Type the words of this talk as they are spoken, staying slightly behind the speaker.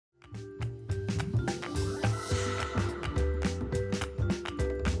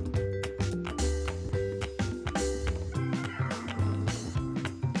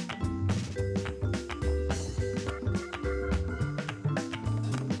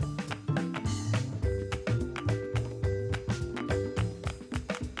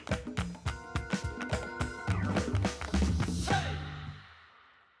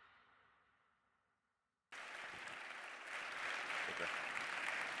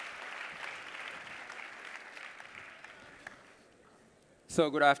So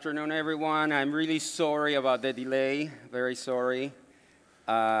good afternoon, everyone. I'm really sorry about the delay, very sorry.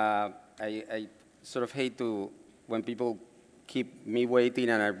 I sort of hate when people keep me waiting,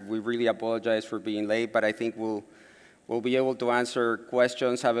 and we really apologize for being late, but I think we'll be able to answer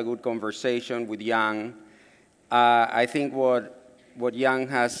questions, have a good conversation with Yang. I think what Yang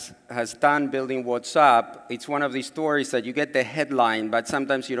has done building What's Up, it's one of these stories that you get the headline, but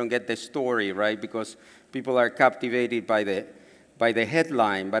sometimes you don't get the story, right? Because people are captivated by the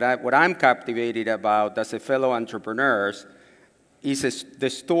headline. But what I'm captivated about as a fellow entrepreneur is the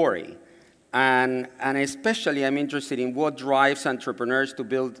story. And especially I'm interested in what drives entrepreneurs to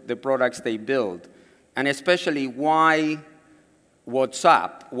build the products they build. And especially why What's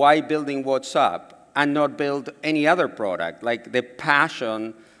Up, why building What's Up, and not build any other product, like the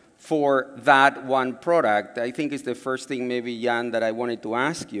passion for that one product. I think is the first thing maybe, Jan, that I wanted to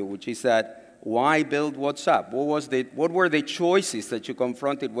ask you, which is that why build What's Up? What were the choices that you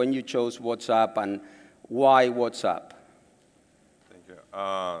confronted when you chose What's Up, and why What's Up? Thank you.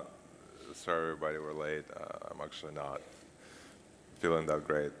 Sorry, everybody, we're late. I'm actually not feeling that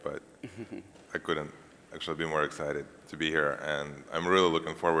great, but I couldn't actually be more excited to be here, and I'm really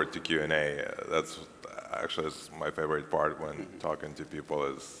looking forward to Q&A. That's actually my favorite part when talking to people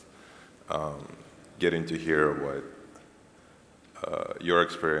is getting to hear what your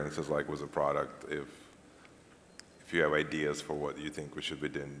experience is like with a product, if you have ideas for what you think we should be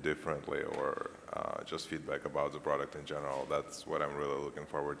doing differently, or just feedback about the product in general. That's what I'm really looking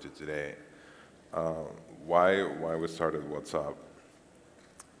forward to today. Why we started What's Up?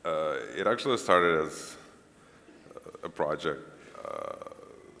 It actually started as a project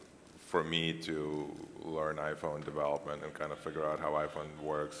for me to learn iPhone development and kind of figure out how iPhone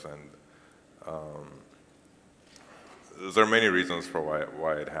works. And there are many reasons for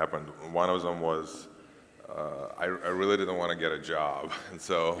why it happened. One of them was I really didn't want to get a job, and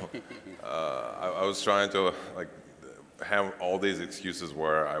so I was trying to have all these excuses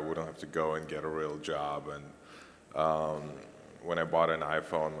where I wouldn't have to go and get a real job. And when I bought an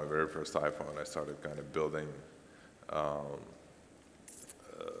iPhone, my very first iPhone, I started kind of building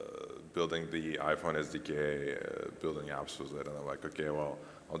the iPhone SDK, building apps with it, and I'm like, okay, well,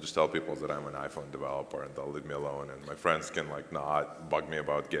 I'll just tell people that I'm an iPhone developer, and they'll leave me alone, and my friends can not bug me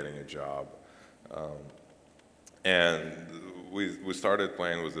about getting a job. And we started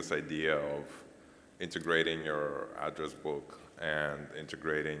playing with this idea of integrating your address book and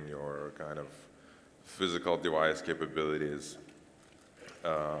integrating your kind of physical device capabilities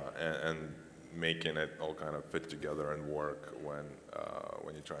and making it all kind of fit together and work when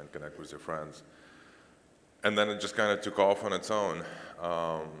you try and connect with your friends. And then it just kind of took off on its own.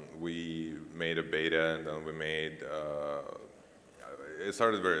 We made a beta, and then we made, it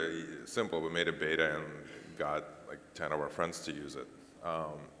started very simple. We made a beta and got like 10 of our friends to use it.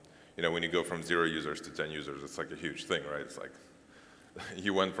 You know, when you go from 0 users to 10 users, it's like a huge thing, right? It's like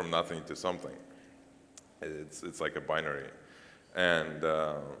you went from nothing to something. It's like a binary. And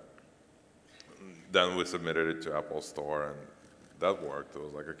then we submitted it to Apple Store, and that worked. It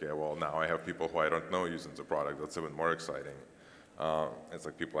was like, okay, well, now I have people who I don't know using the product. That's even more exciting. It's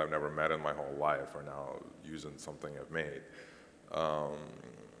like people I've never met in my whole life are now using something I've made.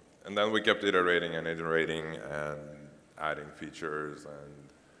 And then we kept iterating and iterating and adding features, and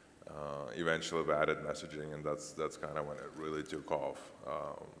eventually we added messaging, and that's kind of when it really took off.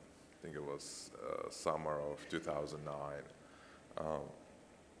 I think it was summer of 2009.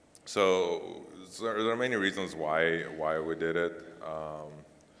 So there are many reasons why we did it.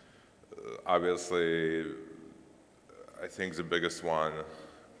 Obviously, I think the biggest one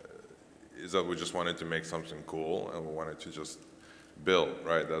is that we just wanted to make something cool, and we wanted to just build,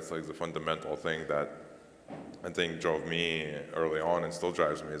 right? That's like the fundamental thing that I think drove me early on and still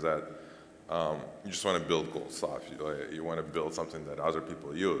drives me, is that you just want to build cool stuff. You want to build something that other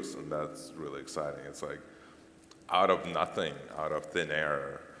people use, and that's really exciting. It's like out of nothing, out of thin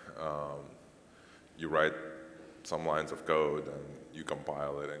air, you write some lines of code, and you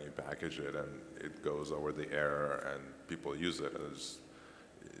compile it, and you package it, and it goes over the air, and people use it. It's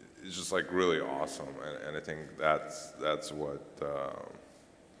just like really awesome, and I think that's what,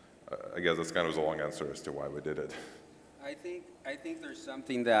 I guess that's kind of the long answer as to why we did it. I think there's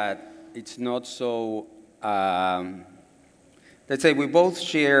something that it's not so, let's say we both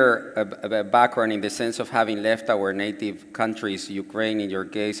share a background in the sense of having left our native countries, Ukraine in your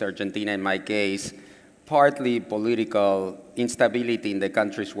case, Argentina in my case, partly political instability in the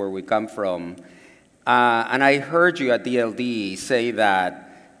countries where we come from. And I heard you at DLD say that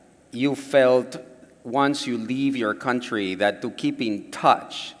you felt once you leave your country that to keep in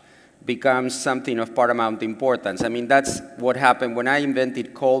touch becomes something of paramount importance. I mean, that's what happened when I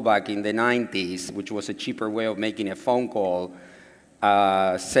invented call back in the 90s, which was a cheaper way of making a phone call,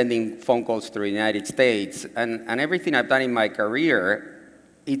 sending phone calls to the United States. And everything I've done in my career,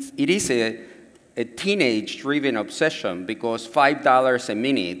 it is a teenage-driven obsession, because $5 a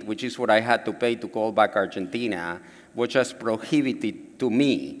minute, which is what I had to pay to call back Argentina, was just prohibited to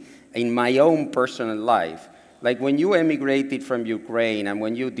me in my own personal life. Like when you emigrated from Ukraine,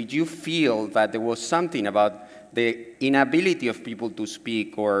 and did you feel that there was something about the inability of people to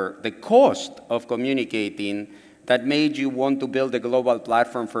speak or the cost of communicating that made you want to build a global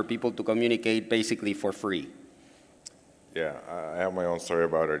platform for people to communicate basically for free? Yeah, I have my own story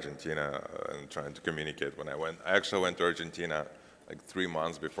about Argentina and trying to communicate when I went. I actually went to Argentina like 3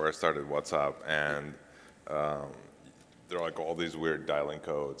 months before I started WhatsApp, and there are like all these weird dialing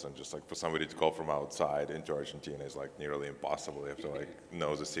codes, and just like for somebody to call from outside into Argentina is like nearly impossible. You have to like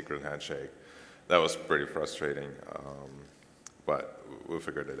know the secret handshake. That was pretty frustrating, but we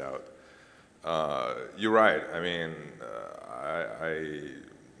figured it out. You're right. I mean, I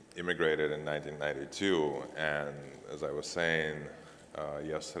immigrated in 1992, and as I was saying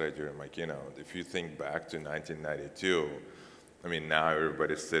yesterday during my keynote, if you think back to 1992, I mean, now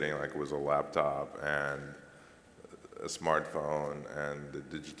everybody's sitting like with a laptop and a smartphone and a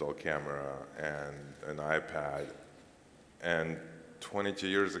digital camera and an iPad. And 22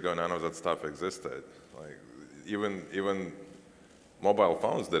 years ago, none of that stuff existed. Like, even mobile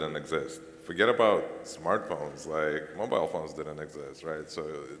phones didn't exist. Forget about smartphones, like mobile phones didn't exist, right? So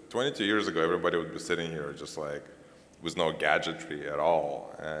 22 years ago, everybody would be sitting here just like with no gadgetry at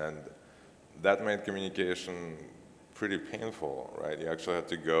all. And that made communication pretty painful, right? You actually had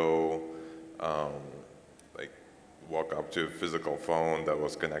to go like walk up to a physical phone that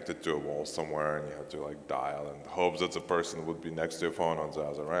was connected to a wall somewhere, and you had to like dial and hope that the person would be next to a phone on the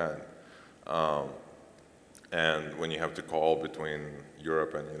other end. And when you have to call between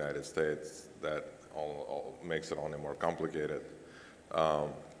Europe and the United States, that all makes it only more complicated.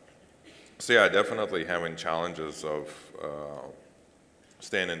 So yeah, definitely having challenges of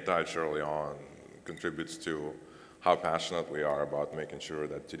staying in touch early on contributes to how passionate we are about making sure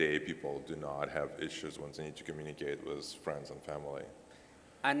that today people do not have issues when they need to communicate with friends and family.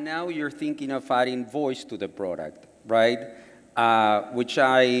 And now you're thinking of adding voice to the product, right? Which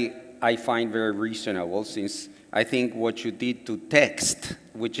I find very reasonable, since I think what you did to text,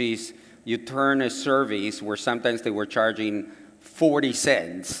 which is you turn a service where sometimes they were charging 40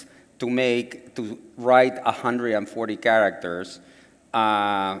 cents to write 140 characters,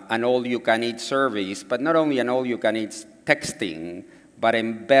 an all-you-can-eat service, but not only an all-you-can-eat texting, but a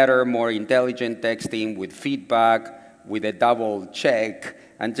better, more intelligent texting with feedback, with a double check,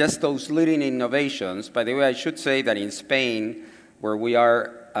 and just those little innovations. By the way, I should say that in Spain, where we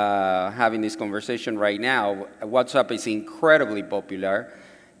are having this conversation right now, WhatsApp is incredibly popular,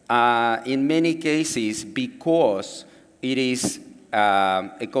 in many cases because it is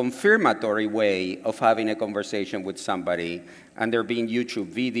a confirmatory way of having a conversation with somebody. And there have been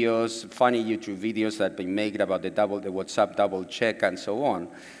YouTube videos, funny YouTube videos that have been made about the WhatsApp double check and so on.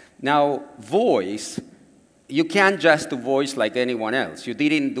 Now, voice, you can't just do voice like anyone else. You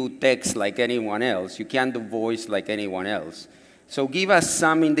didn't do text like anyone else. You can't do voice like anyone else. So give us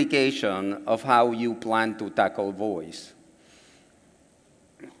some indication of how you plan to tackle voice.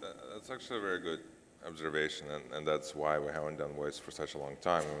 That's actually a very good observation, and that's why we haven't done voice for such a long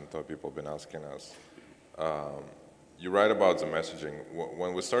time, even though people have been asking us. You're right about the messaging.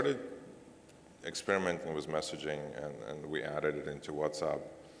 When we started experimenting with messaging and we added it into WhatsApp,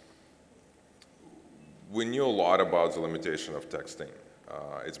 we knew a lot about the limitation of texting.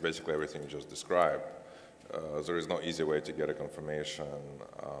 It's basically everything you just described. There is no easy way to get a confirmation.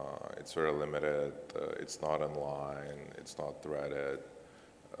 It's very limited. It's not online. It's not threaded.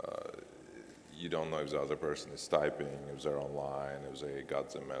 You don't know if the other person is typing, if they're online, if they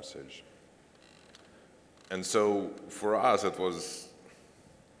got the message. And so for us, it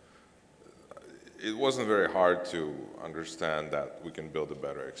wasn't very hard to understand that we can build a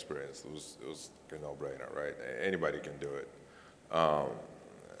better experience. It was a no-brainer, right? Anybody can do it.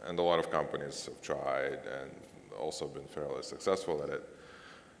 And a lot of companies have tried and also been fairly successful at it.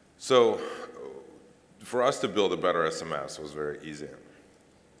 So for us to build a better SMS was very easy.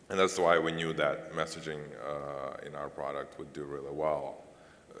 And that's why we knew that messaging in our product would do really well.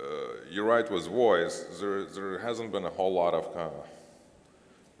 You're right with voice. There hasn't been a whole lot of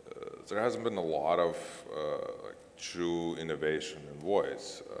like true innovation in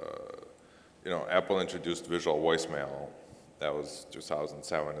voice. Apple introduced visual voicemail. That was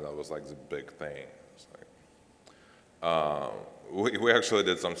 2007, and that was like the big thing. we actually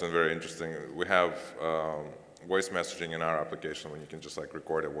did something very interesting. We have voice messaging in our application when you can just like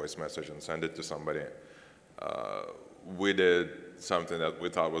record a voice message and send it to somebody. We did something that we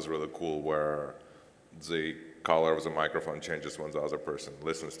thought was really cool where the color of the microphone changes when the other person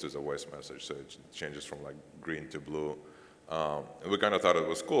listens to the voice message. So it changes from like green to blue. And we kind of thought it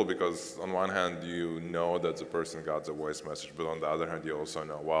was cool because on one hand, you know that the person got the voice message, but on the other hand, you also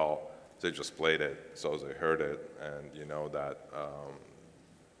know, well, they just played it, so they heard it, and you know that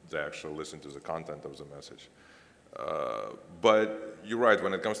they actually listened to the content of the message. But you're right,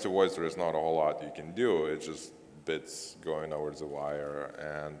 when it comes to voice, there is not a whole lot you can do. It's just bits going over the wire.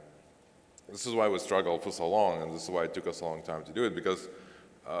 And this is why we struggled for so long, and this is why it took us a long time to do it, because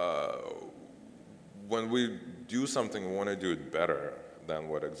when we do something, we want to do it better than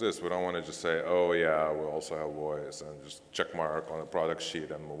what exists. We don't want to just say, oh yeah, we also have voice, and just check mark on a product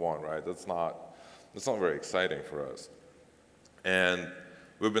sheet and move on, right? That's not very exciting for us. And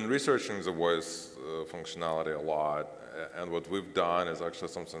we've been researching the voice functionality a lot, and what we've done is actually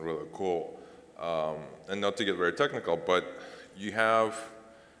something really cool. And not to get very technical, but you have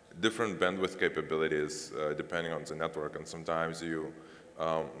different bandwidth capabilities depending on the network, and sometimes you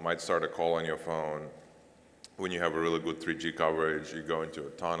might start a call on your phone. When you have a really good 3G coverage, you go into a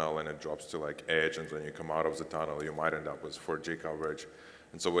tunnel and it drops to like edge, and then you come out of the tunnel, you might end up with 4G coverage.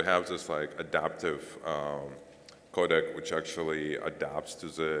 And so we have this like adaptive codec which actually adapts to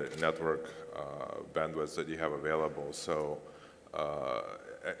the network bandwidth that you have available. So,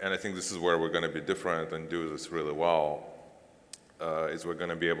 and I think this is where we're going to be different and do this really well, is we're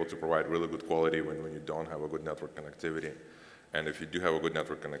going to be able to provide really good quality when you don't have a good network connectivity. And if you do have a good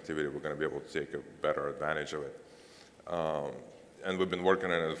network connectivity, we're going to be able to take a better advantage of it. And we've been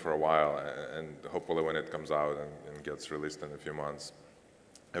working on it for a while, and hopefully when it comes out and gets released in a few months,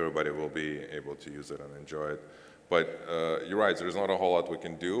 everybody will be able to use it and enjoy it. But you're right, there's not a whole lot we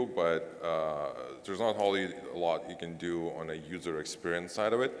can do, but there's not a whole lot you can do on a user experience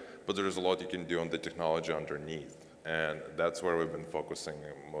side of it, but there's a lot you can do on the technology underneath. And that's where we've been focusing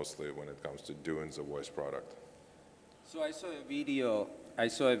mostly when it comes to doing the voice product. So I saw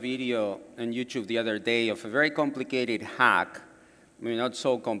a video on YouTube the other day of a very complicated hack. I mean, not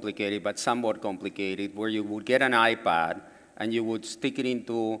so complicated, but somewhat complicated, where you would get an iPad and you would stick it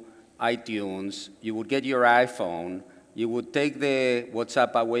into iTunes, you would get your iPhone, you would take the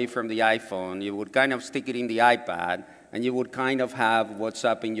WhatsApp away from the iPhone, you would kind of stick it in the iPad, and you would kind of have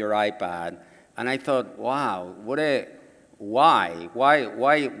WhatsApp in your iPad. And I thought, wow, why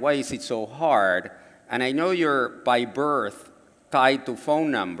is it so hard? And I know you're by birth tied to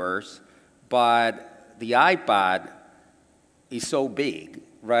phone numbers, but the iPad is so big,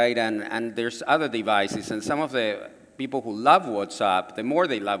 right? And there's other devices, and some of the people who love WhatsApp, the more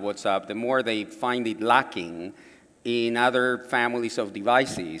they love WhatsApp, the more they find it lacking in other families of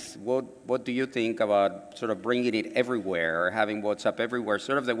devices. What do you think about sort of bringing it everywhere, or having WhatsApp everywhere,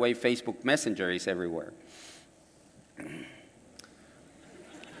 sort of the way Facebook Messenger is everywhere?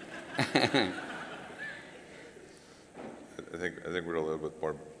 I think we're a little bit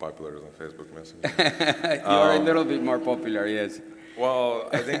more popular than Facebook Messenger. You're a little bit more popular, yes. Well,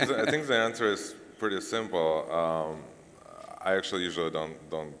 I think the answer is pretty simple. I actually usually don't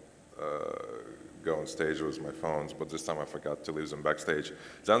go on stage with my phones, but this time I forgot to leave them backstage.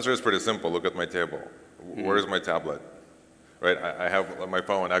 The answer is pretty simple. Look at my table. Where is my tablet? Right, I have my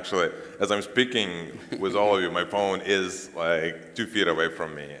phone, actually, as I'm speaking with all of you, my phone is like 2 feet away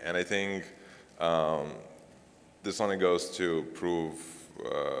from me. And I think this only goes to prove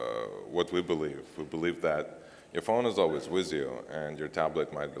what we believe. We believe that your phone is always with you, and your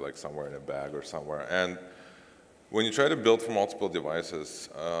tablet might be like somewhere in a bag or somewhere. And when you try to build for multiple devices,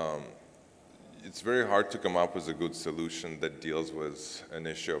 it's very hard to come up with a good solution that deals with an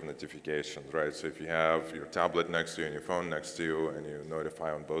issue of notifications, right? So if you have your tablet next to you and your phone next to you and you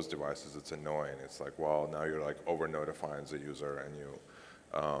notify on both devices, it's annoying. It's like, well, now you're like over-notifying the user and you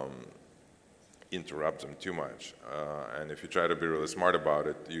interrupt them too much. And if you try to be really smart about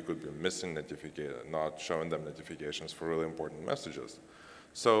it, you could be missing notifications, not showing them notifications for really important messages.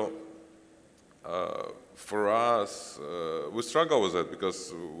 So for us, we struggle with it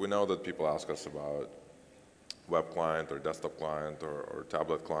because we know that people ask us about web client or desktop client or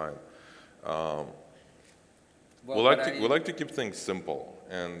tablet client. We like to keep things simple,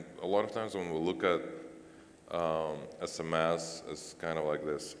 and a lot of times when we look at SMS as kind of like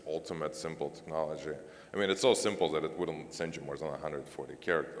this ultimate simple technology, I mean, it's so simple that it wouldn't send you more than 140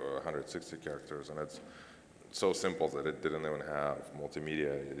 characters or 160 characters, and it's so simple that it didn't even have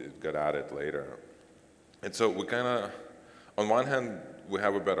multimedia. It got added later. And so we kind of, on one hand, we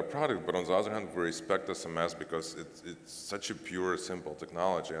have a better product, but on the other hand, we respect SMS because it's such a pure, simple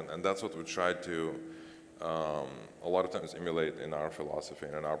technology, and that's what we try to a lot of times emulate in our philosophy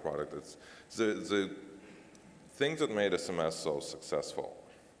and in our product. It's the thing that made SMS so successful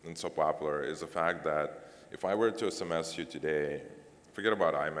and so popular is the fact that if I were to SMS you today, forget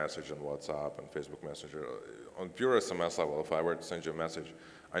about iMessage and WhatsApp and Facebook Messenger, on pure SMS level, if I were to send you a message,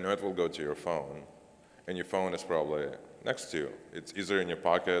 I know it will go to your phone, and your phone is probably next to you. It's either in your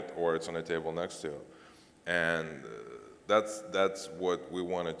pocket or it's on a table next to you. And that's what we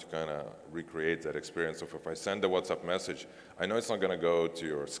wanted to kind of recreate, that experience of if I send a WhatsApp message, I know it's not going to go to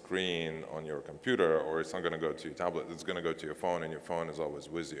your screen on your computer, or it's not going to go to your tablet. It's going to go to your phone, and your phone is always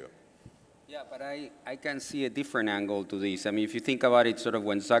with you. Yeah, but I can see a different angle to this. I mean, if you think about it, sort of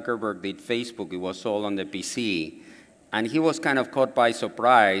when Zuckerberg did Facebook, it was all on the PC, and he was kind of caught by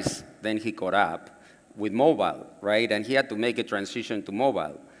surprise, then he caught up with mobile, right? And he had to make a transition to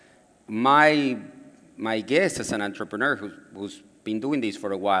mobile. My guess as an entrepreneur who's been doing this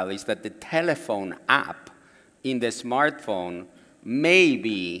for a while is that the telephone app in the smartphone may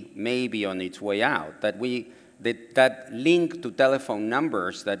be on its way out, that link to telephone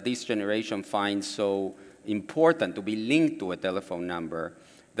numbers that this generation finds so important to be linked to a telephone number,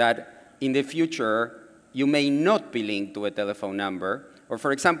 that in the future you may not be linked to a telephone number. Or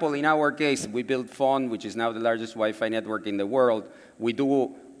for example, in our case, we built Phone, which is now the largest Wi-Fi network in the world. We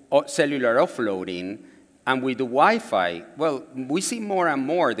do cellular offloading, and we do Wi-Fi. Well, we see more and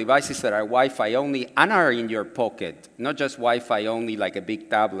more devices that are Wi-Fi only and are in your pocket, not just Wi-Fi only like a big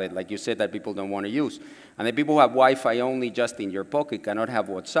tablet, like you said, that people don't want to use. And the people who have Wi-Fi only just in your pocket cannot have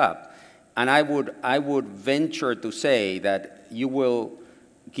WhatsApp. And I would venture to say that you will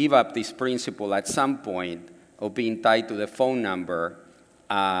give up this principle at some point of being tied to the phone number.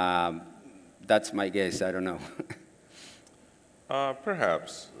 That's my guess. I don't know.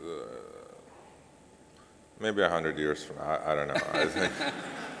 Perhaps. Maybe 100 years from now. I don't know. I think,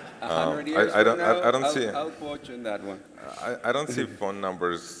 100 years from now, I don't see. I'll quote you on that one. I don't see phone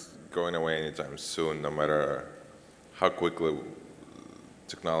numbers going away anytime soon, no matter how quickly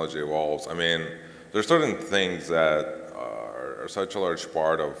technology evolves. I mean, there's certain things that are such a large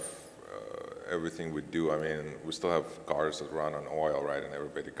part of everything we do. I mean, we still have cars that run on oil, right? And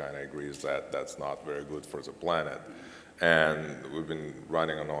everybody kind of agrees that that's not very good for the planet. And we've been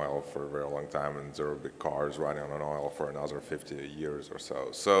running on oil for a very long time, and there will be cars running on oil for another 50 years or so.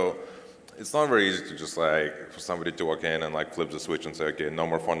 So it's not very easy to just like, for somebody to walk in and like flip the switch and say, okay, no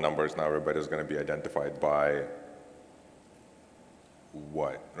more phone numbers, now everybody's going to be identified by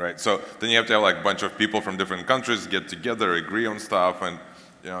what, right? So then you have to have like a bunch of people from different countries get together, agree on stuff, and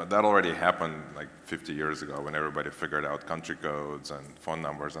you know, that already happened like 50 years ago when everybody figured out country codes and phone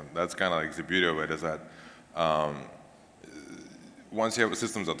numbers, and that's kind of like the beauty of it, is that once you have a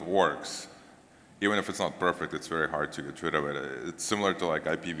system that works, even if it's not perfect, it's very hard to get rid of it. It's similar to like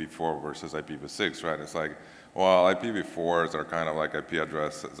IPv4 versus IPv6, right? It's like, well, IPv4s are kind of like IP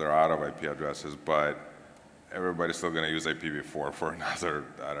addresses, they're out of IP addresses, but everybody's still going to use IPv4 for another,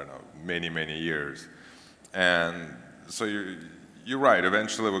 I don't know, many, many years. And so you're right,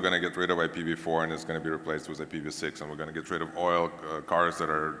 eventually we're going to get rid of IPv4 and it's going to be replaced with IPv6, and we're going to get rid of oil cars that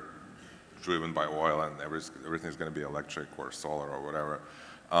are driven by oil, and everything's going to be electric or solar or whatever.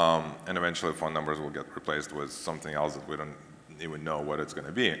 And eventually phone numbers will get replaced with something else that we don't even know what it's going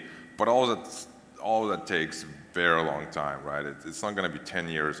to be. But all of that takes a very long time, right? It's not going to be 10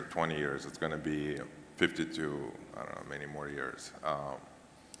 years or 20 years. It's going to be 50 to, I don't know, many more years.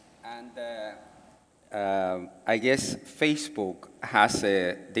 I guess Facebook has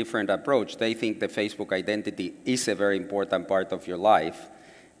a different approach. They think the Facebook identity is a very important part of your life.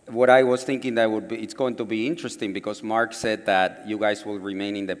 What I was thinking that it's going to be interesting, because Mark said that you guys will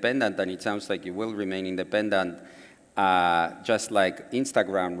remain independent, and it sounds like you will remain independent, just like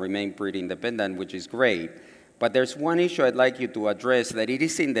Instagram remained pretty independent, which is great. But there's one issue I'd like you to address that it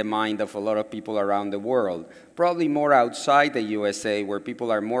is in the mind of a lot of people around the world, probably more outside the USA, where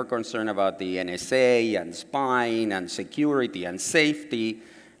people are more concerned about the NSA and spying and security and safety,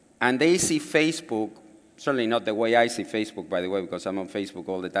 and they see Facebook, certainly not the way I see Facebook, by the way, because I'm on Facebook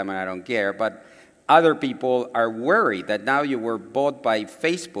all the time and I don't care, but other people are worried that now you were bought by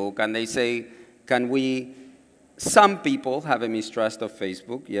Facebook, and they say, some people have a mistrust of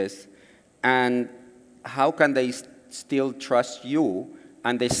Facebook, yes, and how can they still trust you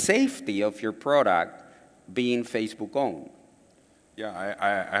and the safety of your product being Facebook owned? Yeah,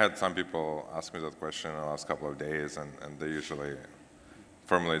 I had some people ask me that question in the last couple of days, and they usually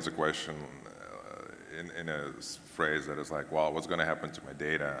formulate the question in a phrase that is like, well, what's going to happen to my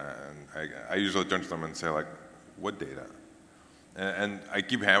data? And I usually turn to them and say, like, what data? And I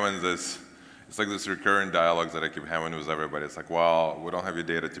keep having this, it's like this recurrent dialogue that I keep having with everybody. It's like, well, we don't have your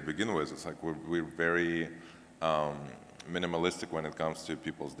data to begin with. It's like we're very minimalistic when it comes to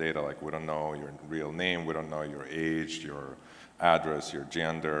people's data. Like, we don't know your real name, we don't know your age, your address, your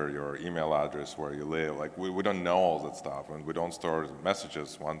gender, your email address, where you live. Like, we don't know all that stuff, and we don't store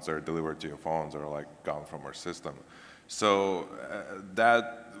messages. Once they're delivered to your phones, they're like gone from our system. So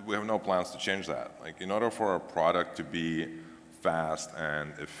that, we have no plans to change that. Like, in order for our product to be fast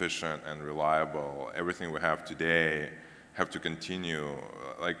and efficient and reliable, everything we have today have to continue.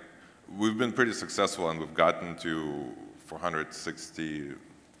 Like, we've been pretty successful, and we've gotten to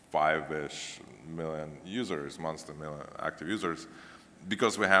 465-ish million users, monthly million active users,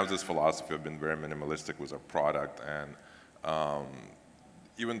 because we have this philosophy of being very minimalistic with our product, and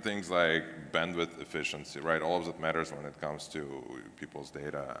even things like bandwidth efficiency, right? All of that matters when it comes to people's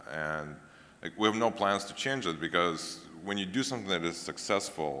data, and like, we have no plans to change it, because when you do something that is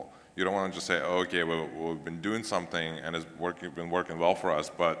successful, you don't want to just say, oh, okay, well, we've been doing something and it's been working well for us,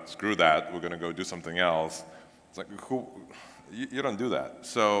 but screw that, we're going to go do something else. It's like, you don't do that.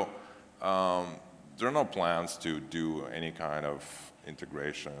 So there are no plans to do any kind of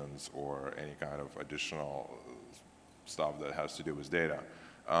integrations or any kind of additional stuff that has to do with data.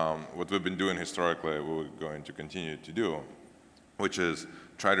 What we've been doing historically, we're going to continue to do, which is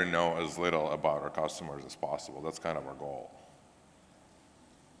try to know as little about our customers as possible. That's kind of our goal.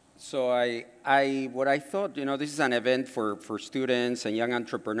 So what I thought, this is an event for students and young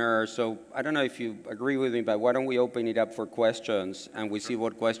entrepreneurs, so I don't know if you agree with me, but why don't we open it up for questions, and we see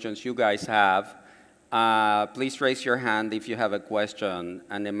what questions you guys have. Please raise your hand if you have a question,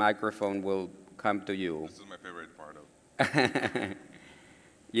 and the microphone will come to you. This is my favorite part of.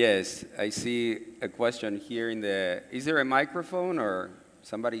 Yes, I see a question here in the, is there a microphone or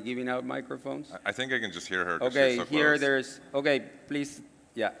somebody giving out microphones? I think I can just hear her. Okay, she's so here close. there's, okay, please,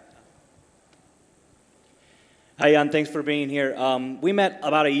 yeah. Hi, Jan. Thanks for being here. We met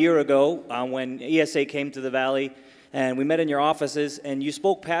about a year ago when ESA came to the Valley, and we met in your offices, and you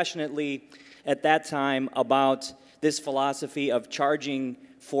spoke passionately at that time about this philosophy of charging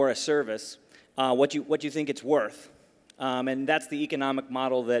for a service, what you think it's worth. And that's the economic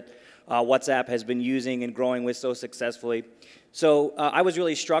model that WhatsApp has been using and growing with so successfully. So I was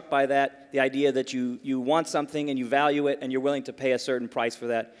really struck by that, the idea that you want something and you value it and you're willing to pay a certain price for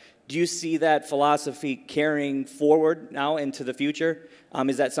that. Do you see that philosophy carrying forward now into the future?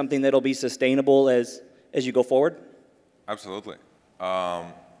 Is that something that'll be sustainable as you go forward? Absolutely. I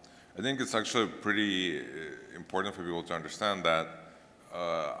think it's actually pretty important for people to understand that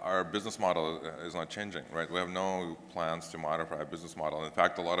our business model is not changing, right? We have no plans to modify our business model. In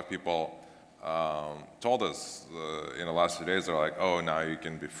fact, a lot of people told us in the last few days, they're like, oh, now you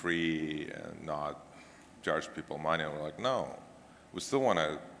can be free and not charge people money. And we're like, no, we still want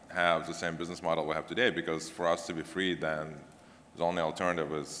to have the same business model we have today, because for us to be free, then the only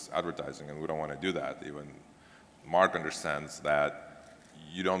alternative is advertising, and we don't want to do that. Even Mark understands that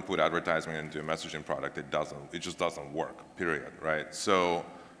you don't put advertising into a messaging product, it just doesn't work, period, right? So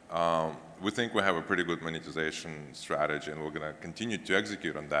we think we have a pretty good monetization strategy, and we're going to continue to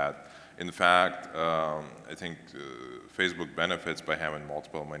execute on that. In fact, I think Facebook benefits by having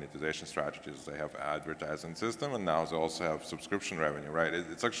multiple monetization strategies. They have advertising system, and now they also have subscription revenue, right?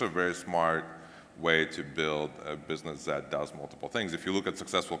 It's actually a very smart way to build a business that does multiple things. If you look at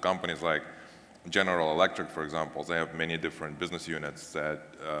successful companies like General Electric, for example, they have many different business units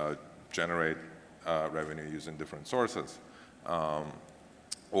that generate revenue using different sources.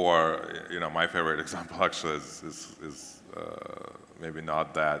 Or, my favorite example actually is maybe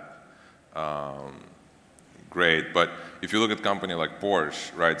not that great, but if you look at a company like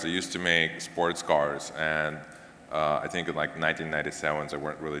Porsche, right, they used to make sports cars, and I think in like 1997 they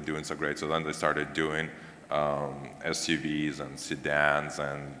weren't really doing so great, so then they started doing SUVs and sedans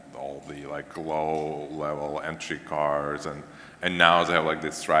and all the like low-level entry cars, and now they have like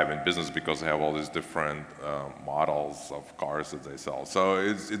this thriving business because they have all these different models of cars that they sell. So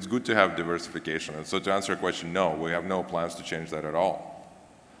it's good to have diversification. And so to answer your question, no, we have no plans to change that at all.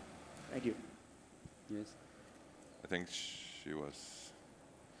 Thank you. Yes. I think she was.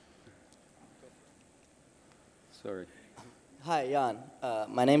 Sorry. Hi, Jan.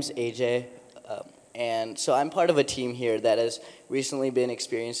 My name's AJ, and so I'm part of a team here that has recently been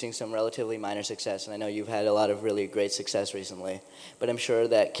experiencing some relatively minor success, and I know you've had a lot of really great success recently, but I'm sure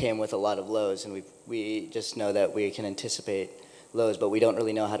that came with a lot of lows, and we just know that we can anticipate lows, but we don't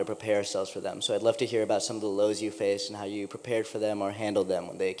really know how to prepare ourselves for them. So I'd love to hear about some of the lows you faced and how you prepared for them or handled them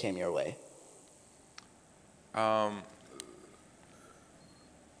when they came your way. I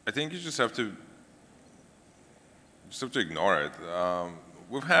think you just have to just have to ignore it.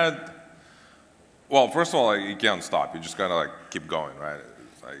 We've had, well, first of all, like, you can't stop. You just gotta like keep going, right?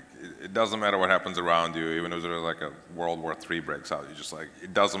 It's like it doesn't matter what happens around you, even if there's like a World War III breaks out. You just like,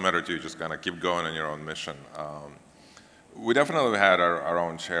 it doesn't matter to you. You just kind of keep going on your own mission. We definitely had our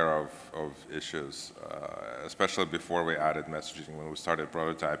own share of issues, especially before we added messaging. When we started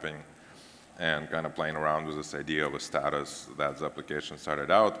prototyping and kind of playing around with this idea of a status that the application started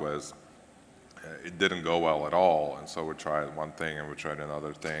out with, it didn't go well at all. And so we tried one thing and we tried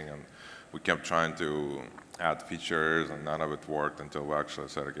another thing, and we kept trying to add features, and none of it worked until we actually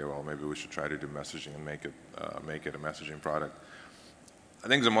said, okay, well, maybe we should try to do messaging and make it a messaging product. I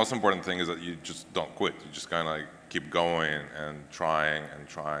think the most important thing is that you just don't quit. You just kind of like keep going and trying and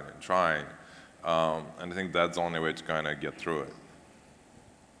trying and trying. And I think that's the only way to kind of get through it.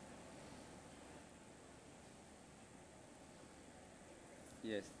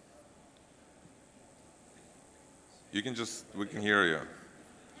 Yes. You can just, we can hear you.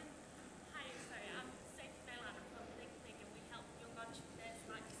 Hi, sorry, I'm Sophie Bailan. I'm from Think Big, and we help young entrepreneurs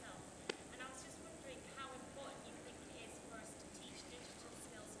like yourself. And I was just wondering how important you think it is for us to teach digital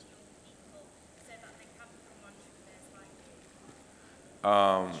skills to young people so that they can become entrepreneurs like you.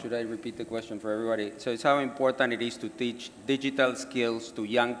 Should I repeat the question for everybody? So it's how important it is to teach digital skills to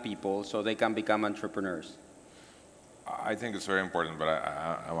young people so they can become entrepreneurs. I think it's very important, but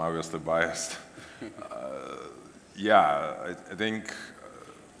I'm obviously biased. Yeah, I think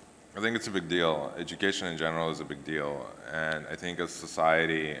it's a big deal. Education in general is a big deal, and I think as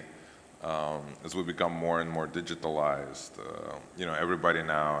society, as we become more and more digitalized, you know, everybody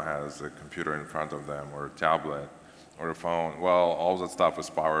now has a computer in front of them, or a tablet, or a phone. Well, all that stuff is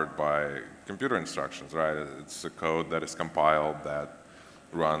powered by computer instructions, right? It's a code that is compiled that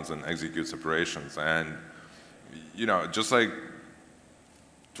runs and executes operations, and you know, just like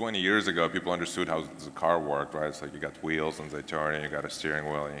 20 years ago, people understood how the car worked, right? It's like you got wheels and they turn, and you got a steering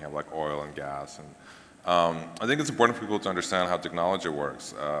wheel, and you have like oil and gas. And I think it's important for people to understand how technology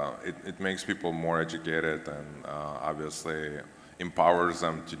works. It makes people more educated, and obviously empowers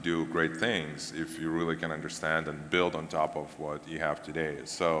them to do great things if you really can understand and build on top of what you have today.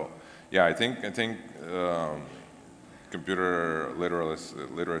 So, yeah, I think computer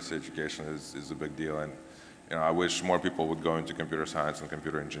literacy education is a big deal, and you know, I wish more people would go into computer science and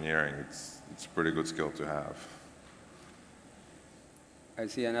computer engineering. It's a pretty good skill to have. I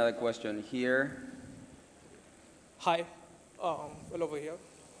see another question here. Hi, well, over here.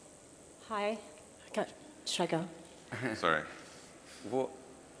 Hi. Should I go? Sorry.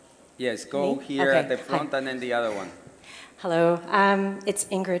 Yes, go Me? here Okay. at the front. Hi. And then the other one. Hello, it's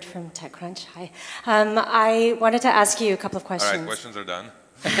Ingrid from TechCrunch. Hi. I wanted to ask you a couple of questions. All right, questions are done.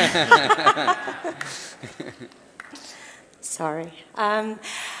 Sorry.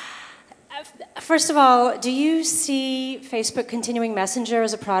 First of all, do you see Facebook continuing Messenger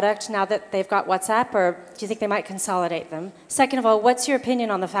as a product now that they've got WhatsApp, or do you think they might consolidate them? Second of all, what's your opinion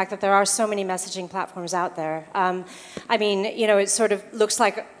on the fact that there are so many messaging platforms out there? I mean, you know, it sort of looks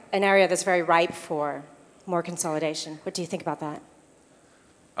like an area that's very ripe for more consolidation. What do you think about that?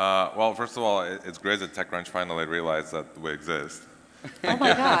 Well, first of all, it's great that TechCrunch finally realized that we exist. Oh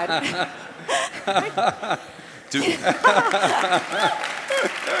my God.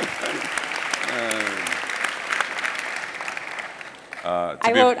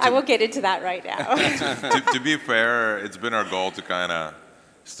 I won't get into that right now. To be fair, it's been our goal to kind of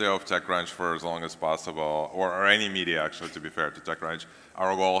stay off TechCrunch for as long as possible, or any media, actually, to be fair to TechCrunch.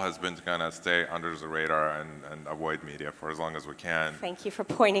 Our goal has been to kind of stay under the radar and avoid media for as long as we can. Thank you for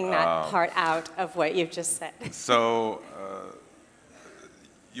pointing that part out of what you've just said. So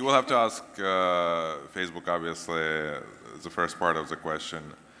you will have to ask Facebook, obviously, the first part of the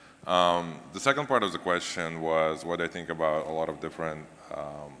question. The second part of the question was what I think about a lot of different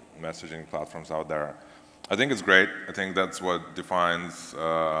messaging platforms out there. I think it's great. I think that's what defines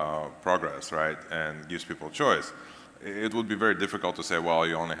progress, right, and gives people choice. It would be very difficult to say, well,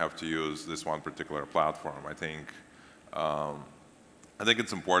 you only have to use this one particular platform. I think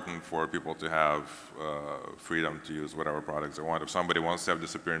it's important for people to have freedom to use whatever products they want. If somebody wants to have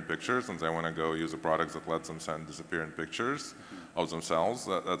disappearing pictures and they want to go use a product that lets them send disappearing pictures of themselves,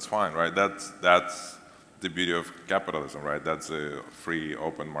 that's fine, right? That's the beauty of capitalism, right? That's a free,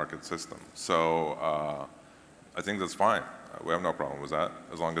 open market system. So I think that's fine. We have no problem with that,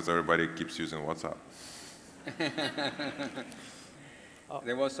 as long as everybody keeps using WhatsApp.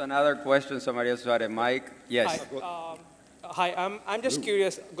 There was another question. Somebody else had a mic. Yes. Hi, I'm just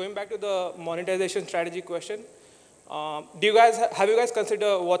curious, going back to the monetization strategy question, have you guys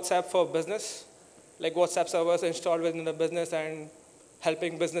considered WhatsApp for business? Like WhatsApp servers installed within the business and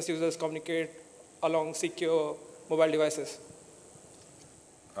helping business users communicate along secure mobile devices?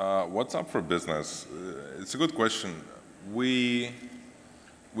 WhatsApp for business? It's a good question. We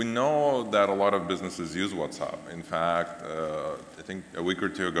know that a lot of businesses use WhatsApp. In fact, I think a week or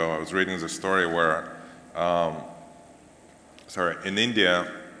two ago, I was reading the story where, in India,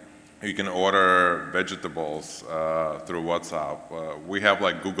 you can order vegetables through WhatsApp. We have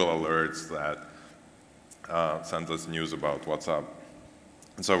like Google alerts that send us news about WhatsApp.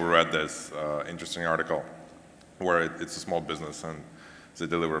 And so we read this interesting article where it's a small business and they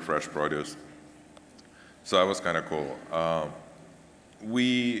deliver fresh produce. So that was kind of cool.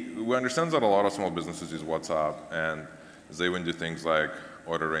 We understand that a lot of small businesses use WhatsApp, and they even do things like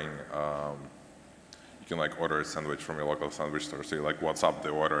ordering. You can like order a sandwich from your local sandwich store. So you like WhatsApp the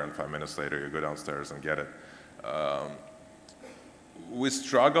order, and 5 minutes later you go downstairs and get it. We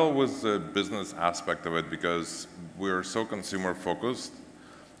struggle with the business aspect of it because we're so consumer focused,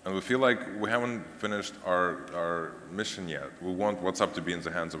 and we feel like we haven't finished our mission yet. We want WhatsApp to be in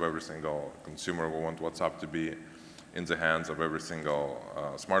the hands of every single consumer. We want WhatsApp to be in the hands of every single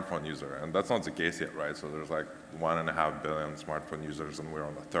smartphone user, and that's not the case yet, right? So there's like 1.5 billion smartphone users, and we're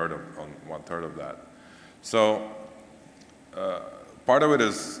on one third of that. So part of it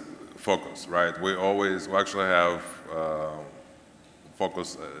is focus, right? We actually have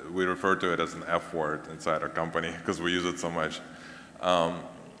focus. We refer to it as an F word inside our company because we use it so much.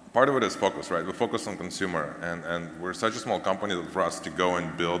 Part of it is focus, right? We focus on consumer, and we're such a small company that for us to go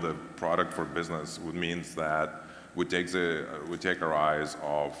and build a product for business would means that we take our eyes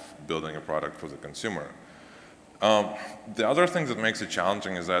off building a product for the consumer. The other thing that makes it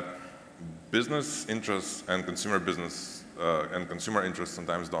challenging is that business interests and consumer interests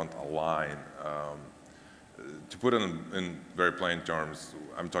sometimes don't align. To put it in very plain terms,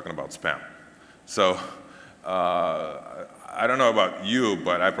 I'm talking about spam. So I don't know about you,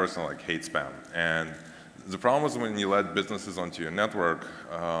 but I personally hate spam. And the problem is when you let businesses onto your network,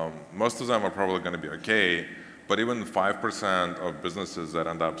 most of them are probably going to be okay. But even 5% of businesses that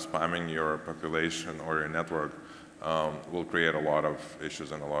end up spamming your population or your network will create a lot of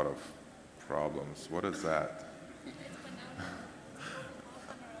issues and a lot of problems. What is that?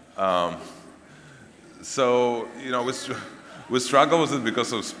 So, you know, we struggle with it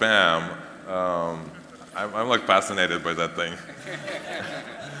because of spam. I'm like fascinated by that thing.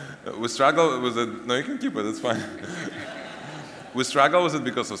 We struggle with it. No, you can keep it. It's fine. We struggle with it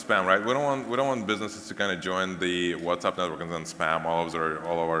because of spam, right? We don't want businesses to kind of join the WhatsApp network and then spam all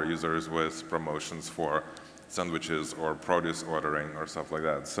of our users with promotions for sandwiches or produce ordering or stuff like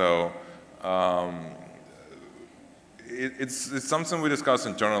that. So it's something we discuss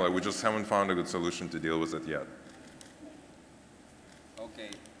internally. We just haven't found a good solution to deal with it yet. Okay.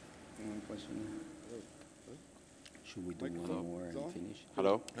 One question. Should we do one more and finish?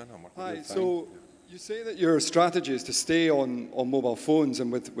 Hello? No, more. Hi. So you say that your strategy is to stay on mobile phones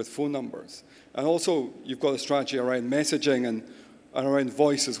and with phone numbers. And also, you've got a strategy around messaging and around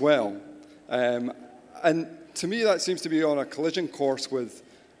voice as well. And to me, that seems to be on a collision course with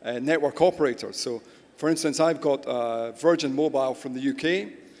network operators. So, for instance, I've got Virgin Mobile from the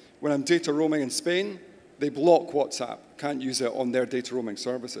UK. When I'm data roaming in Spain, they block WhatsApp. Can't use it on their data roaming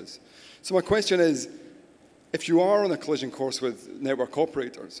services. So my question is, if you are on a collision course with network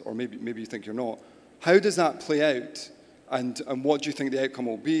operators, or maybe you think you're not, how does that play out, and what do you think the outcome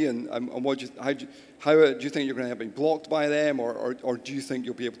will be, and how do you think you're going to be blocked by them, or do you think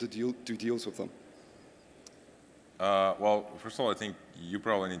you'll be able to do deals with them? Well, first of all, I think you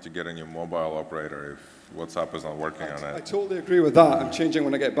probably need to get a new mobile operator if WhatsApp is not working on it. I totally agree with that. I'm changing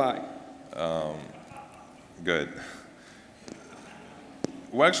when I get back. Good.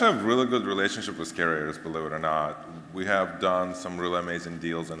 We actually have really good relationship with carriers, believe it or not. We have done some really amazing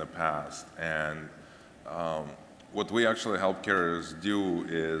deals in the past, and what we actually help carriers do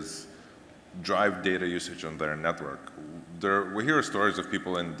is drive data usage on their network. We hear stories of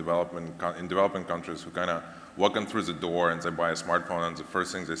people in developing countries who kind of walk in through the door and they buy a smartphone, and the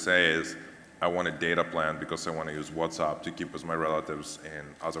first thing they say is, I want a data plan because I want to use WhatsApp to keep with my relatives in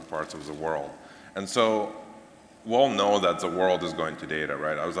other parts of the world. And so we all know that the world is going to data,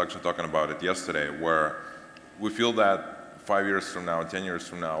 right? I was actually talking about it yesterday, where we feel that 5 years from now, 10 years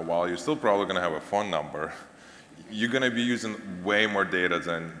from now, while you're still probably going to have a phone number, you're going to be using way more data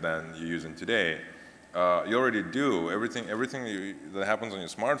than you're using today. You already do. Everything that happens on your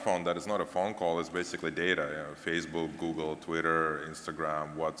smartphone that is not a phone call is basically data. You know, Facebook, Google, Twitter,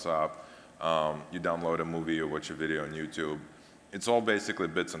 Instagram, WhatsApp. You download a movie or watch a video on YouTube. It's all basically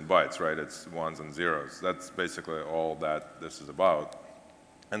bits and bytes, right? It's ones and zeros. That's basically all that this is about.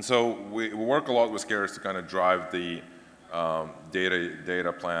 And so we work a lot with carriers to kind of drive the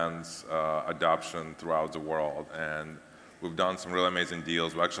data plans adoption throughout the world. And we've done some really amazing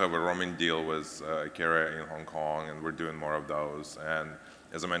deals. We actually have a roaming deal with a carrier in Hong Kong, and we're doing more of those. And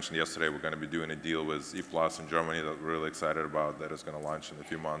as I mentioned yesterday, we're going to be doing a deal with E+ in Germany that we're really excited about that is going to launch in a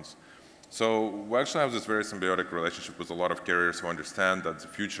few months. So we actually have this very symbiotic relationship with a lot of carriers who understand that the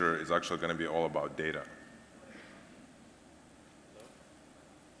future is actually going to be all about data.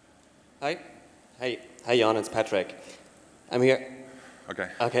 Hi. Hi, Jan, it's Patrick. I'm here. Okay.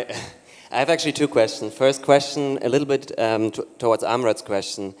 I have actually two questions. First question, a little bit towards Amrat's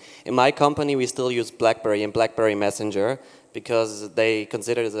question. In my company, we still use BlackBerry and BlackBerry Messenger because they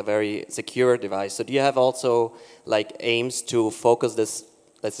consider it as a very secure device. So do you have also like aims to focus this,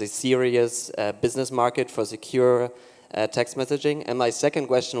 let's say, serious business market for secure text messaging? And my second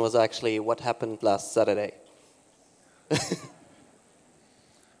question was actually, what happened last Saturday?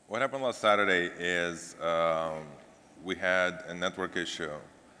 What happened last Saturday is we had a network issue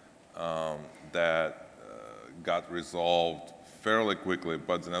that got resolved fairly quickly,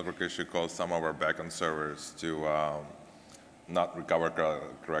 but the network issue caused some of our backend servers to not recover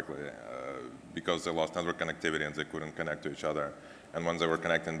correctly because they lost network connectivity and they couldn't connect to each other. And when they were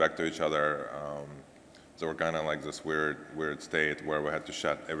connecting back to each other, they were kind of like this weird state where we had to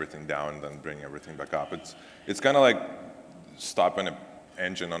shut everything down and then bring everything back up. It's kind of like stopping an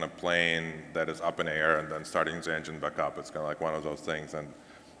engine on a plane that is up in the air and then starting the engine back up. It's kind of like one of those things. And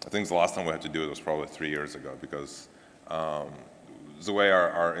I think the last time we had to do it was probably 3 years ago because the way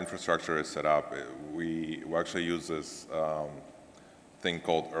our infrastructure is set up, we actually use this thing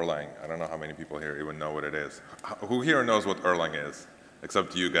called Erlang. I don't know how many people here even know what it is. Who here knows what Erlang is,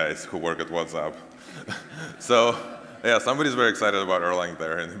 except you guys who work at WhatsApp? So yeah, somebody's very excited about Erlang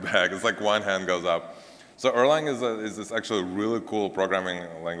there in the back. It's like one hand goes up. So Erlang is this actually really cool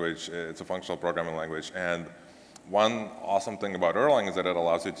programming language. It's a functional programming language. And one awesome thing about Erlang is that it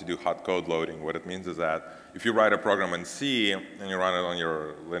allows you to do hot code loading. What it means is that if you write a program in C and you run it on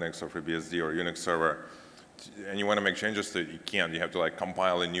your Linux or FreeBSD or Unix server, and you want to make changes to it, you can't. You have to like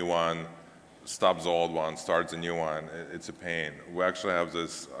compile a new one, stop the old one, start the new one. It's a pain. We actually have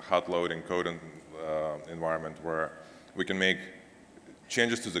this hot loading code environment where we can make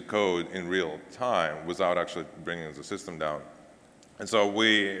changes to the code in real time without actually bringing the system down. And so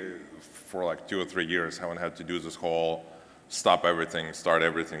we, for like 2 or 3 years, haven't had to do this whole stop everything, start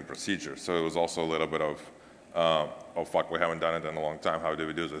everything procedure. So it was also a little bit of, oh fuck, we haven't done it in a long time. How do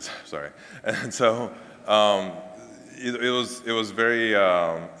we do this? Sorry. And so it was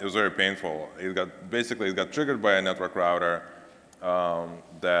very painful. It got triggered by a network router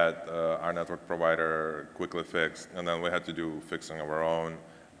that our network provider quickly fixed, and then we had to do fixing of our own.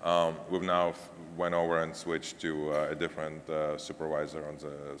 We've now went over and switched to a different supervisor on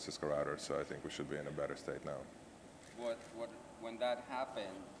the Cisco router, so I think we should be in a better state now. When that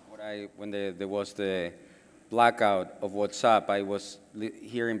happened, when there was the blackout of WhatsApp, I was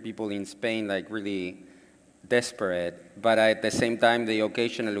hearing people in Spain like really desperate, but at the same time they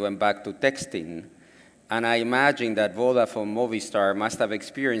occasionally went back to texting. And I imagine that Vodafone Movistar must have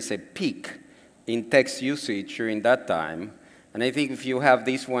experienced a peak in text usage during that time. And I think if you have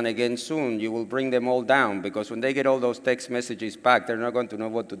this one again soon, you will bring them all down, because when they get all those text messages back, they're not going to know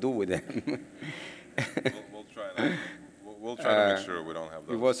what to do with them. We'll try that. We'll try to make sure we don't have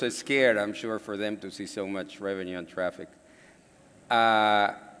those. It was a scare, I'm sure, for them to see so much revenue and traffic.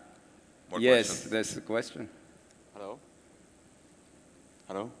 Yes, there's a question. Hello.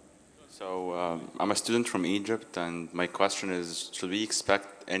 Hello. So I'm a student from Egypt, and my question is, should we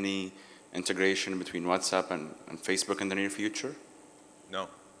expect any integration between WhatsApp and Facebook in the near future? No,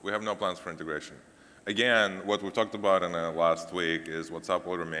 we have no plans for integration. Again, what we talked about in the last week is WhatsApp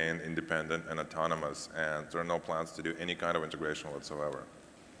will remain independent and autonomous, and there are no plans to do any kind of integration whatsoever.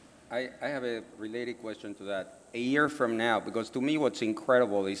 I have a related question to that. A year from now, because to me what's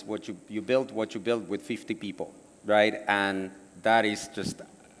incredible is what you built with 50 people, right? And that is just,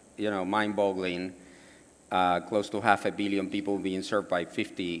 mind-boggling, close to 500 million people being served by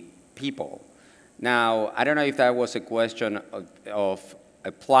 50 people. Now, I don't know if that was a question of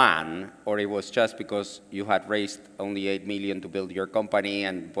a plan, or it was just because you had raised only 8 million to build your company,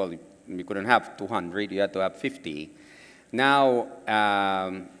 and well, you couldn't have 200, you had to have 50. Now,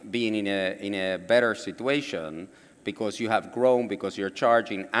 being in a better situation, because you have grown, because you're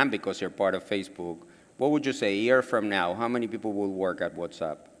charging, and because you're part of Facebook, what would you say a year from now, how many people will work at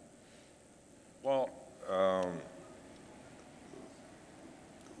WhatsApp? Well,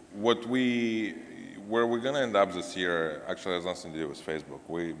 where we're going to end up this year actually has nothing to do with Facebook.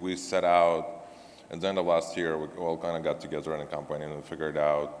 We set out, at the end of last year, we all kind of got together in a company and we figured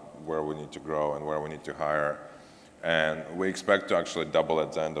out where we need to grow and where we need to hire. And we expect to actually double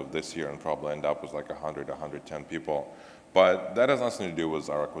at the end of this year and probably end up with like 100, 110 people. But that has nothing to do with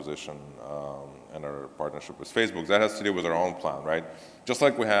our acquisition and our partnership with Facebook. That has to do with our own plan, right? Just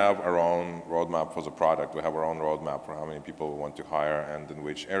like we have our own roadmap for the product, we have our own roadmap for how many people we want to hire and in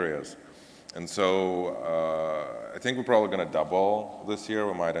which areas. And so I think we're probably going to double this year.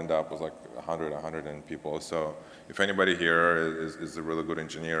 We might end up with like 100, 100 people. So if anybody here is a really good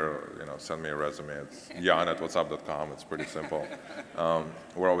engineer, send me a resume. It's jan@whatsapp.com. It's pretty simple.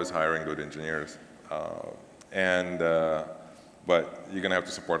 We're always hiring good engineers. But you're going to have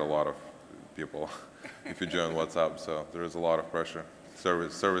to support a lot of people if you join WhatsApp. So there is a lot of pressure.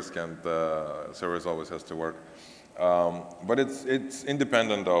 Service always has to work. But it's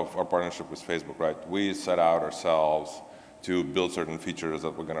independent of our partnership with Facebook, right? We set out ourselves to build certain features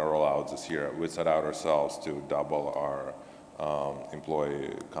that we're going to roll out this year. We set out ourselves to double our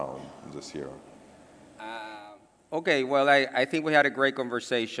employee count this year. Okay, well, I think we had a great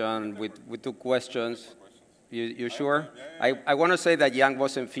conversation with 2 questions. You sure? I want to say that Jan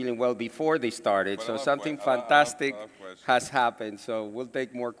wasn't feeling well before they started, so something fantastic has happened. So we'll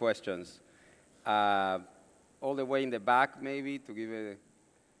take more questions. All the way in the back, maybe, to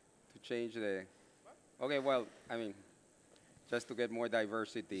change the. Okay, well, I mean, just to get more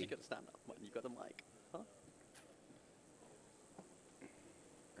diversity. You got to stand up. You got the mic. Huh?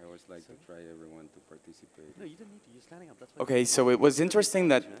 I always like to try everyone to participate. No, you didn't need to. You're standing up. That's fine. Okay, so it was interesting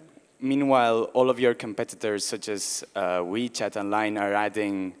that meanwhile, all of your competitors, such as WeChat and Line, are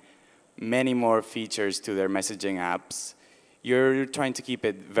adding many more features to their messaging apps. You're trying to keep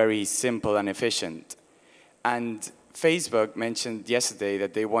it very simple and efficient. And Facebook mentioned yesterday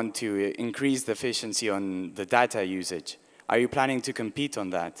that they want to increase the efficiency on the data usage. Are you planning to compete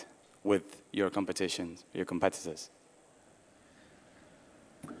on that with your competitors?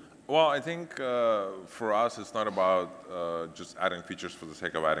 Well, I think for us, it's not about just adding features for the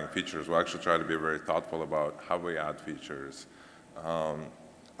sake of adding features. We actually try to be very thoughtful about how we add features. I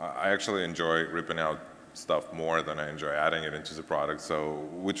actually enjoy ripping out stuff more than I enjoy adding it into the product. So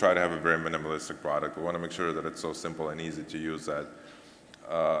we try to have a very minimalistic product. We want to make sure that it's so simple and easy to use that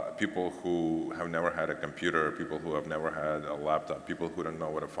people who have never had a computer, people who have never had a laptop, people who don't know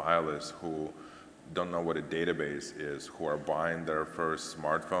what a file is, who don't know what a database is, who are buying their first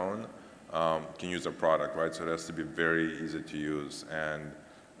smartphone, can use our product, right? So it has to be very easy to use. And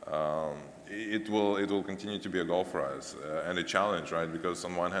it will continue to be a goal for us and a challenge, right? Because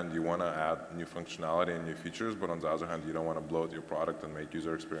on one hand, you want to add new functionality and new features, but on the other hand, you don't want to bloat your product and make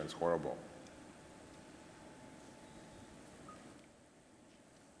user experience horrible.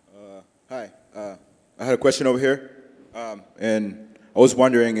 Hi, I had a question over here, and I was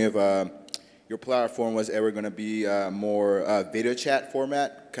wondering if your platform was ever going to be more video chat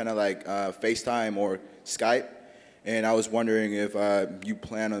format, kind of like FaceTime or Skype. And I was wondering if you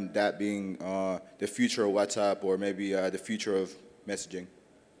plan on that being the future of WhatsApp or maybe the future of messaging.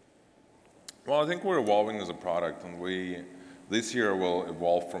 Well, I think we're evolving as a product, and this year will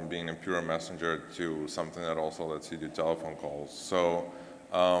evolve from being a pure messenger to something that also lets you do telephone calls. So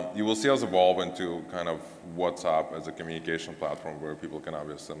you will see us evolve into kind of WhatsApp as a communication platform where people can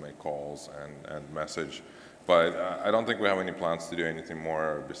obviously make calls and message. But I don't think we have any plans to do anything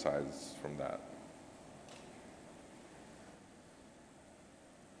more besides from that.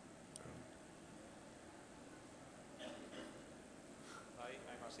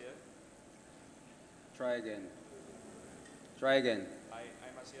 Try again. Try again. Hi,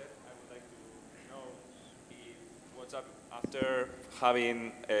 I'm Asier. I would like to know if WhatsApp, after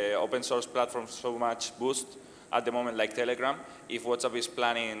having open source platforms so much boost at the moment like Telegram, if WhatsApp is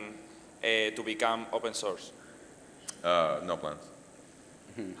planning to become open source. No plans.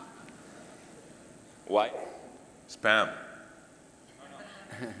 Why? Spam.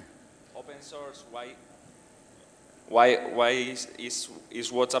 Open source, why? Why is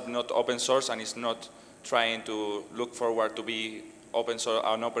WhatsApp not open source and is not trying to look forward to be an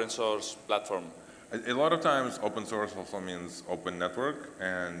open source platform? A lot of times open source also means open network,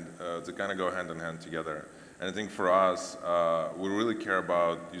 and they kind of go hand in hand together. And I think for us, we really care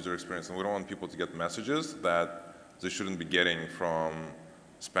about user experience, and we don't want people to get messages that they shouldn't be getting from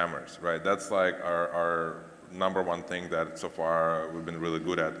spammers, right? That's like our number one thing that so far we've been really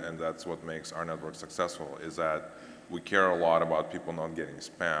good at, and that's what makes our network successful, is that we care a lot about people not getting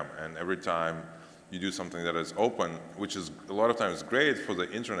spam. And every time you do something that is open, which is a lot of times great for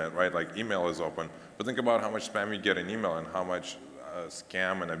the internet, right? Like email is open, but think about how much spam you get in email and how much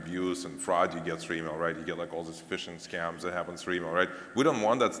scam and abuse and fraud you get through email, right? You get like all these phishing scams that happen through email, right? We don't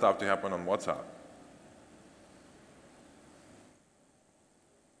want that stuff to happen on WhatsApp.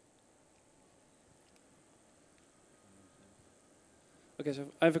 Okay, so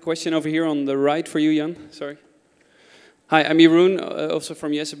I have a question over here on the right for you, Jan. Sorry. Hi, I'm Jeroen, also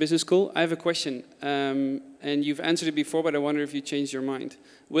from Yes Business School. I have a question, and you've answered it before, but I wonder if you changed your mind.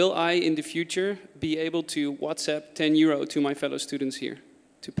 Will I, in the future, be able to WhatsApp 10 euro to my fellow students here,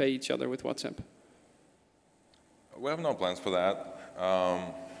 to pay each other with WhatsApp? We have no plans for that.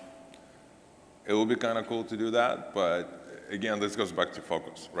 It would be kind of cool to do that, but again, this goes back to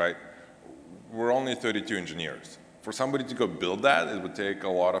focus, right? We're only 32 engineers. For somebody to go build that, it would take a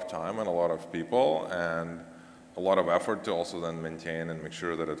lot of time and a lot of people and a lot of effort to also then maintain and make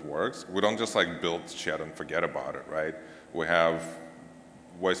sure that it works. We don't just like build chat and forget about it, right? We have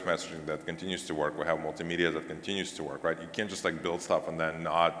voice messaging that continues to work. We have multimedia that continues to work, right? You can't just like build stuff and then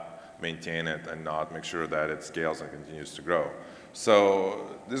not maintain it and not make sure that it scales and continues to grow.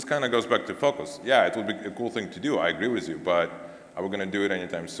 So this kind of goes back to focus. Yeah, it would be a cool thing to do, I agree with you, but are we going to do it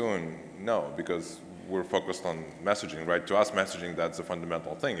anytime soon? No, because we're focused on messaging, right? To us, messaging, that's a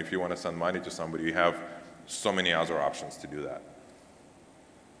fundamental thing. If you want to send money to somebody, you have so many other options to do that.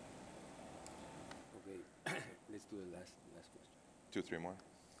 Okay, let's do the last question. 2, 3 more.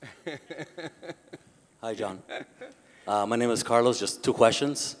 Hi, John. My name is Carlos. Just 2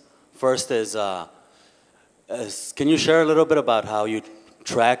 questions. First is can you share a little bit about how you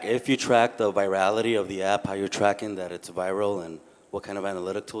track, if you track the virality of the app, how you're tracking that it's viral, and what kind of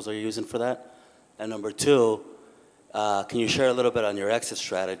analytic tools are you using for that? And number 2, can you share a little bit on your exit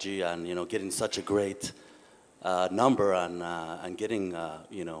strategy on getting such a great number on getting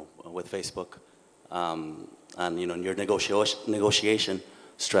with Facebook, and your negotiation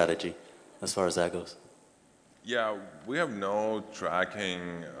strategy as far as that goes? Yeah, we have no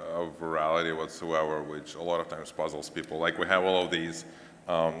tracking of virality whatsoever, which a lot of times puzzles people. Like we have all of these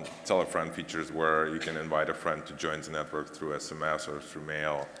tell a friend features where you can invite a friend to join the network through SMS or through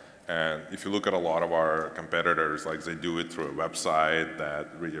mail. And if you look at a lot of our competitors, like they do it through a website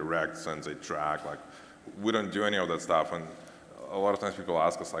that redirects and they track. Like we don't do any of that stuff. And a lot of times people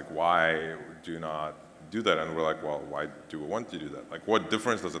ask us like, why do you not do that? And we're like, well, why do we want to do that? Like what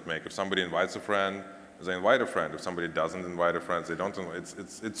difference does it make? If somebody invites a friend, they invite a friend. If somebody doesn't invite a friend, they don't invite.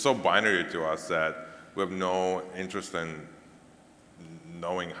 It's so binary to us that we have no interest in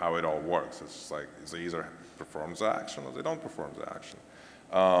knowing how it all works. It's just like they either perform the action or they don't perform the action.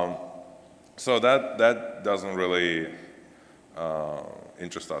 So that doesn't really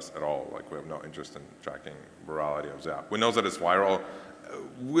interest us at all. Like we have no interest in tracking virality of the app. We know that it's viral.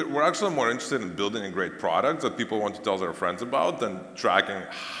 We're actually more interested in building a great product that people want to tell their friends about than tracking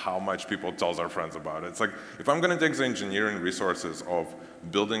how much people tell their friends about it. It's like, if I'm going to take the engineering resources of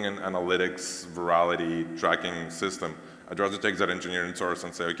building an analytics virality tracking system, I'd rather take that engineering source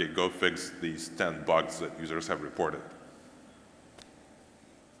and say, okay, go fix these 10 bugs that users have reported.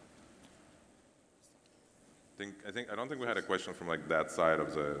 I don't think we had a question from like that side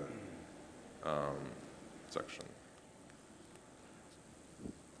of the section.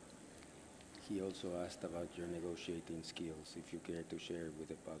 He also asked about your negotiating skills, if you care to share with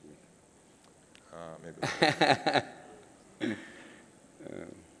the public. Maybe.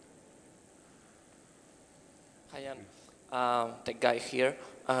 Hi, Jan. The guy here.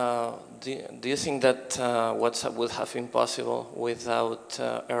 Do you think that WhatsApp would have been possible without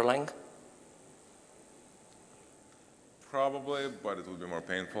Erlang? Probably, but it would be more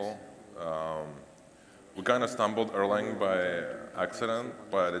painful. We kind of stumbled Erlang by accident,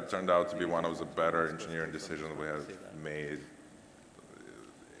 but it turned out to be one of the better engineering decisions we have made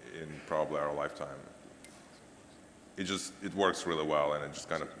in probably our lifetime. It works really well, and it just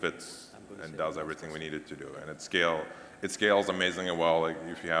kind of fits and does everything we need it to do. And it scales amazingly well. Like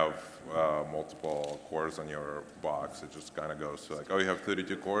if you have multiple cores on your box, it just kind of goes to like, oh, you have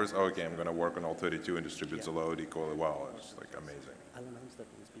 32 cores? Oh, okay, I'm going to work on all 32 and distribute the load equally well. It's like amazing.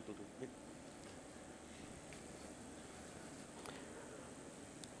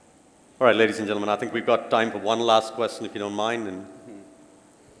 All right, ladies and gentlemen, I think we've got time for one last question, if you don't mind. And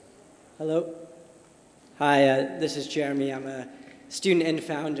hello. Hi, this is Jeremy. I'm a student and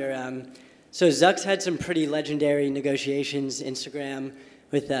founder. So Zuck's had some pretty legendary negotiations, Instagram,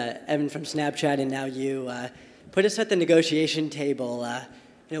 with Evan from Snapchat and now you. Put us at the negotiation table.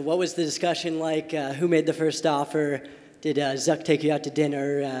 What was the discussion like? Who made the first offer? Did Zuck take you out to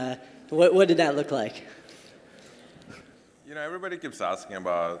dinner? What did that look like? Everybody keeps asking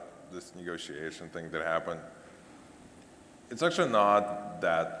about this negotiation thing that happened. It's actually not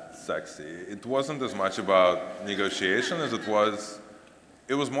that sexy. It wasn't as much about negotiation as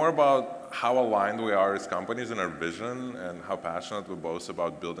it was more about how aligned we are as companies in our vision and how passionate we're both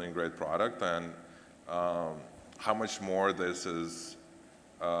about building a great product and how much more this is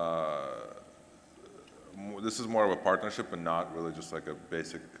this is more of a partnership and not really just like a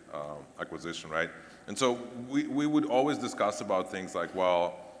basic acquisition, right? And so we would always discuss about things like,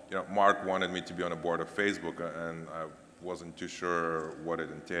 well, you know, Mark wanted me to be on a board of Facebook, and I wasn't too sure what it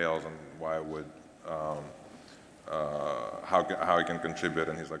entails and why I would, how I can contribute.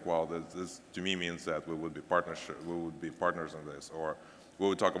 And he's like, well, this to me means that we would be partners in this. Or we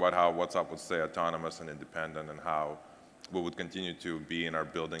would talk about how WhatsApp would stay autonomous and independent, and how we would continue to be in our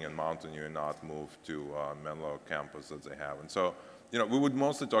building in Mountain View and not move to Menlo campus that they have. And so, you know, we would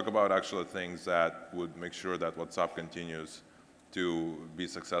mostly talk about actual things that would make sure that WhatsApp continues to be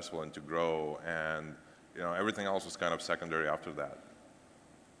successful and to grow, and you know, everything else was kind of secondary after that.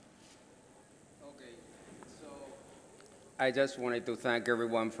 Okay, so I just wanted to thank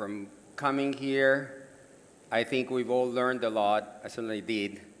everyone for coming here. I think we've all learned a lot. I certainly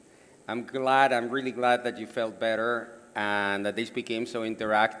did. I'm really glad that you felt better and that this became so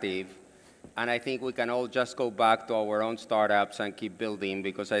interactive. And I think we can all just go back to our own startups and keep building,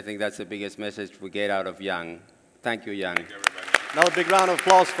 because I think that's the biggest message we get out of Jan. Thank you, Jan. Another big round of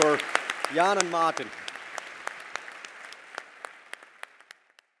applause for Jan and Martin.